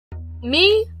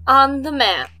Me on the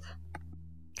map.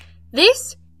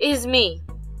 This is me.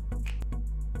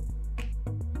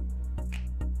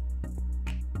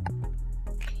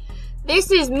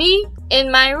 This is me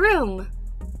in my room.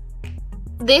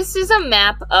 This is a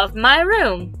map of my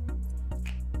room.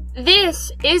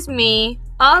 This is me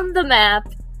on the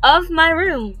map of my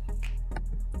room.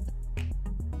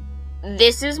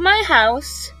 This is my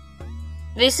house.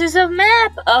 This is a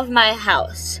map of my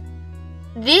house.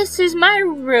 This is my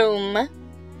room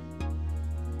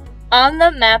on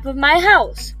the map of my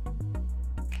house.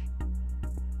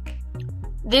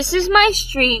 This is my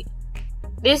street.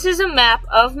 This is a map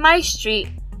of my street.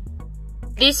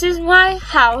 This is my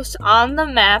house on the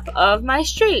map of my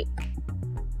street.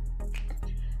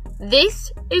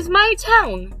 This is my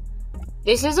town.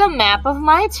 This is a map of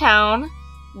my town.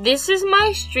 This is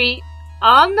my street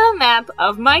on the map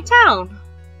of my town.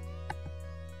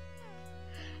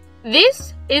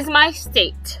 This is my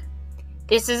state.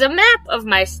 This is a map of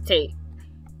my state.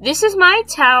 This is my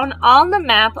town on the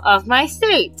map of my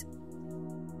state.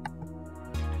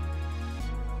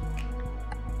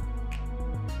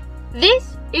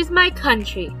 This is my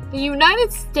country, the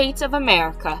United States of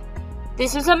America.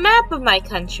 This is a map of my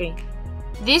country.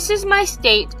 This is my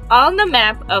state on the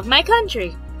map of my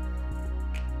country.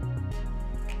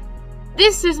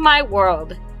 This is my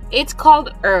world. It's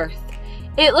called Earth.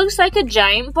 It looks like a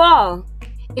giant ball.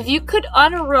 If you could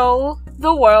unroll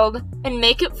the world and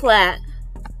make it flat,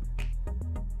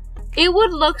 it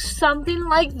would look something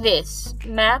like this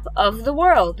map of the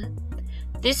world.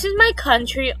 This is my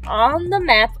country on the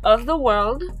map of the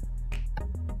world.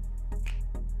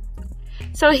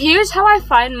 So here's how I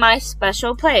find my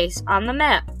special place on the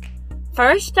map.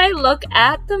 First, I look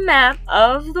at the map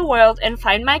of the world and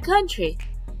find my country.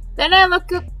 Then I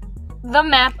look at the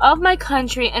map of my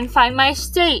country and find my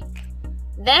state.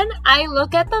 Then I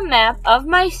look at the map of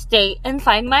my state and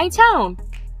find my town.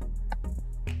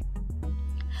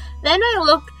 Then I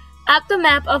look at the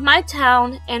map of my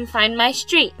town and find my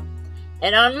street.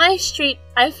 And on my street,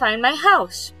 I find my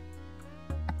house.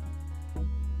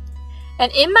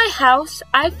 And in my house,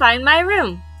 I find my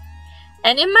room.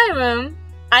 And in my room,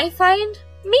 I find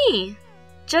me.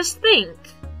 Just think.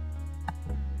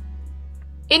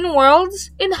 In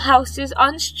worlds, in houses,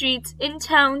 on streets, in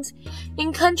towns,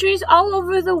 in countries all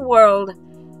over the world,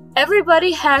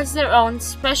 everybody has their own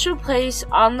special place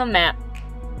on the map.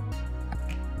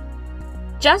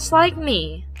 Just like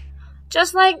me.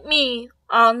 Just like me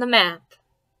on the map.